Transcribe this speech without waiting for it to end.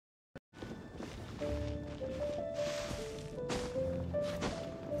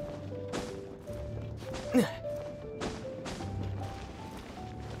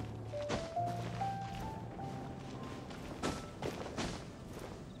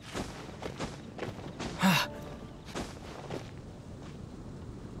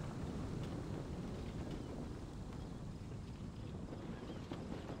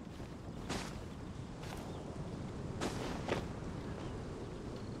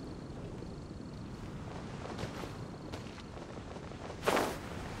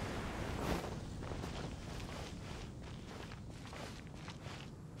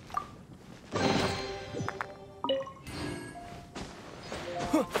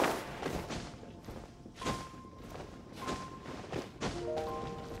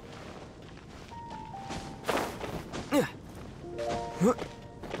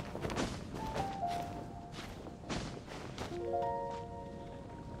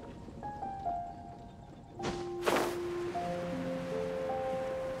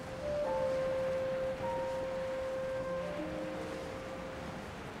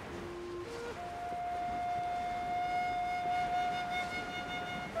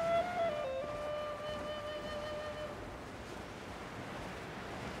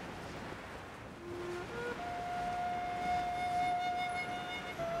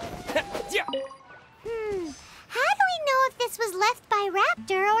How do we know if this was left by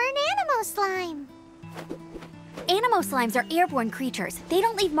Raptor or an Animo slime? Animo slimes are airborne creatures. They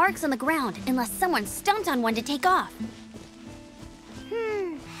don't leave marks on the ground unless someone stomped on one to take off. How do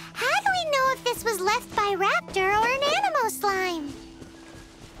we know if this was left by Raptor or an Animo slime?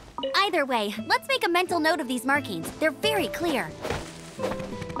 Either way, let's make a mental note of these markings. They're very clear.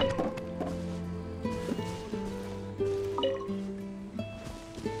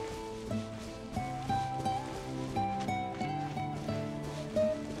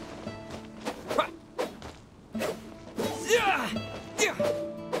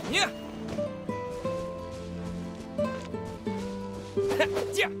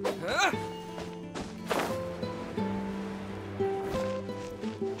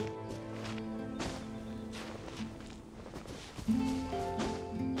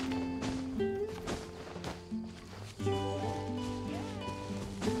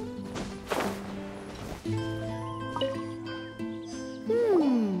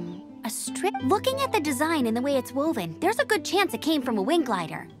 Looking at the design and the way it's woven, there's a good chance it came from a wing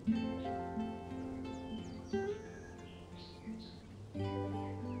glider.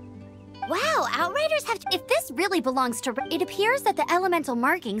 Wow, Outriders have If this really belongs to... It appears that the elemental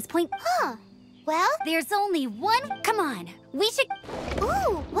markings point... Well? There's only one... Come on, we should...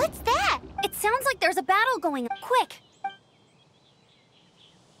 Ooh, what's that? It sounds like there's a battle going on. Quick!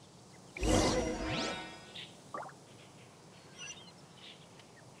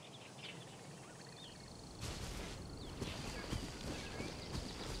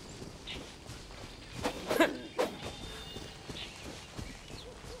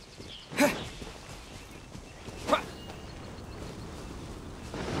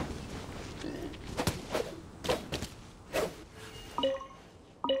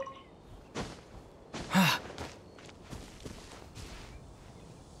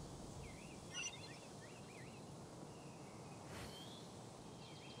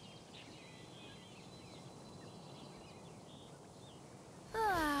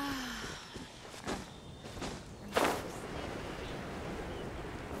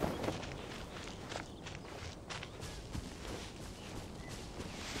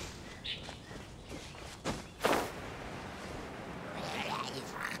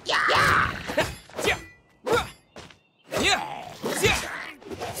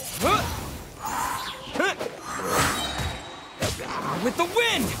 With the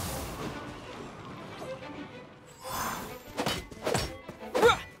wind!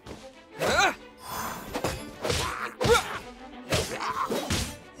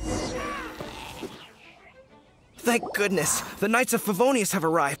 Thank goodness, the Knights of Favonius have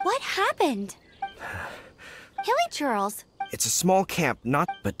arrived. What happened? Hilly Churls. It's a small camp,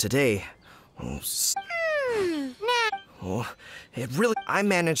 but today... Nah. It really... I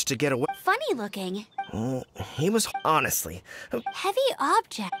managed to get away. Funny looking. He was... honestly... Heavy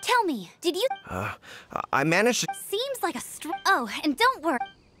object. Tell me, did you... I managed to... Seems like a Oh, and don't worry.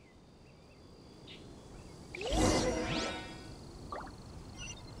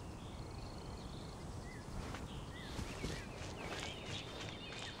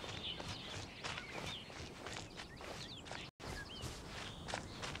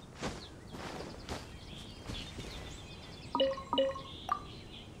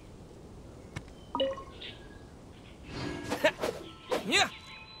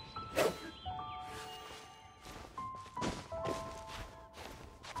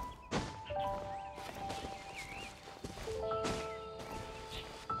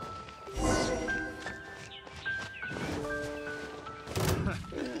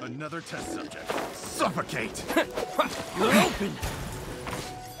 Another test subject. Suffocate! You're open!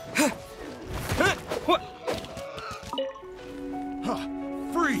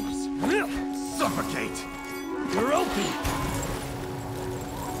 Freeze! Suffocate! You're open!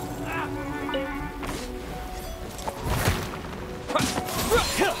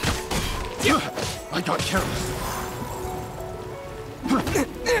 I got careless.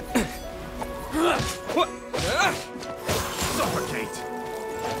 Suffocate!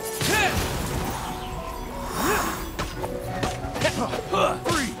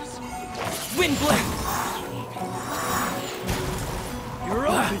 Freeze! Wind blade! You're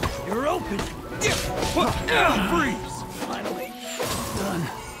open! You're open! Freeze! Finally. Done.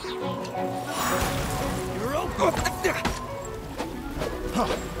 You're open!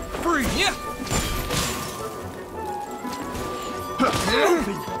 Freeze! Yeah! You're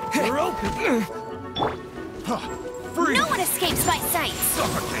open! You're open! Freeze! No one escapes my sight!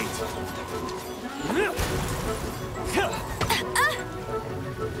 Suffocate!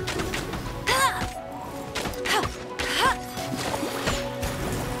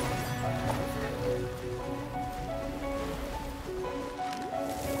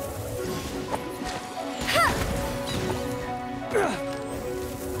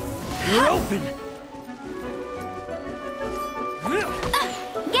 You're open!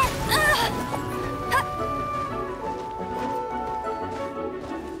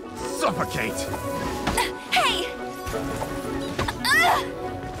 Suffocate! Hey!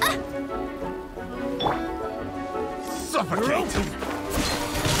 Suffocate!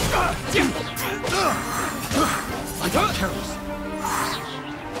 I got careless.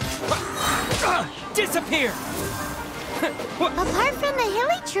 Disappear! Apart from the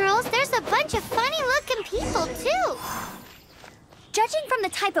hilly churls, there's a bunch of funny-looking people, too. Judging from the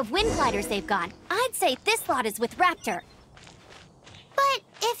type of wind gliders they've got, I'd say this lot is with Raptor. But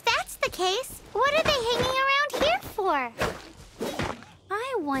if that's the case, what are they hanging around here for?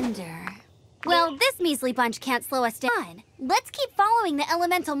 I wonder... Well, this measly bunch can't slow us down. Let's keep following the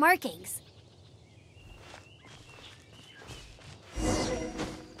elemental markings.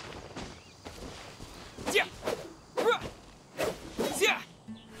 Yeah! Yeah!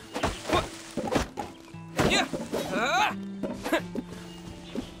 Yeah! Huh.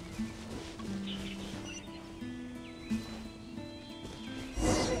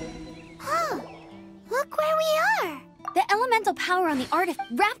 Look where we are. The elemental power on the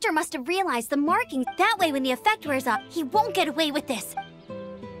artifact. Raptor must have realized the markings. That way, when the effect wears off, he won't get away with this.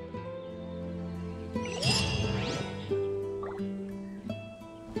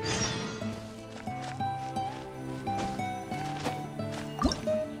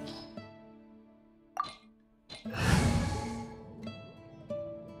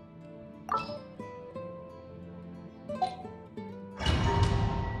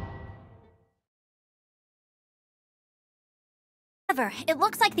 It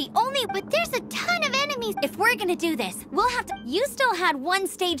looks like the only... But there's a ton of enemies. If we're gonna do this, we'll have to... You still had one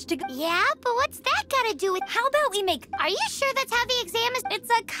stage to go. Yeah, but what's that got to do with... How about we make... Are you sure that's how the exam is... It's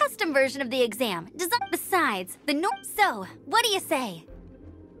a custom version of the exam. Besides, the So, what do you say?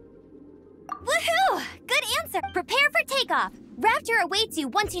 Woohoo! Good answer! Prepare for takeoff. Raptor awaits you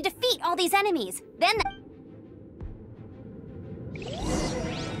once you defeat all these enemies. Then...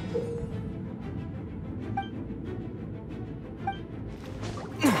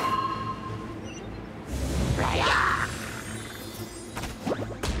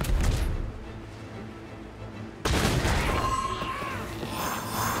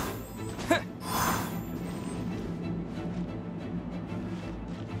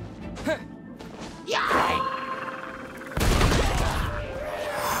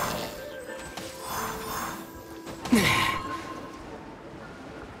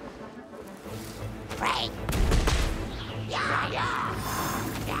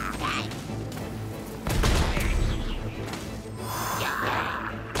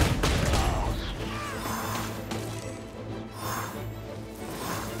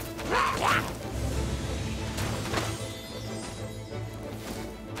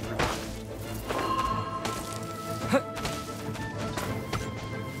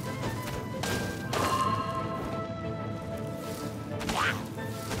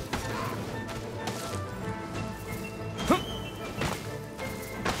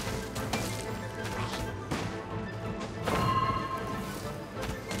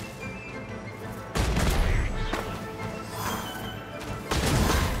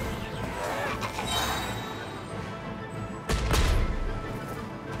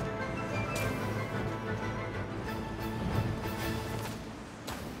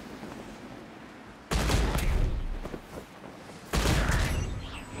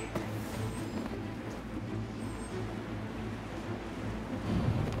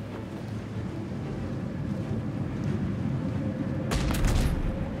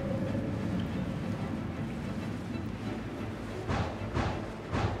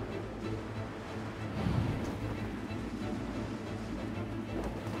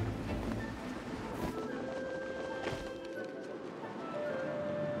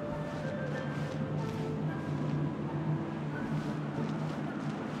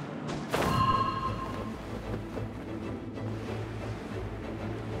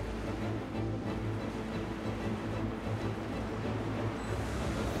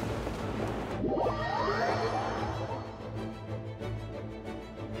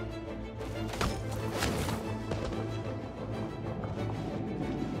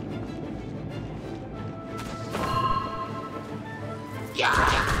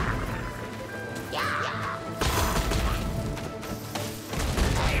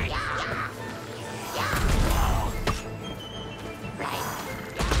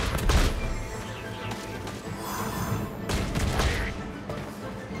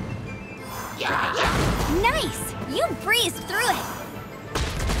 Nice! You breezed through it!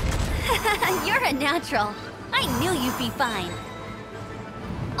 You're a natural. I knew you'd be fine.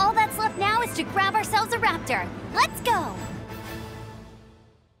 All that's left now is to grab ourselves a raptor. Let's go!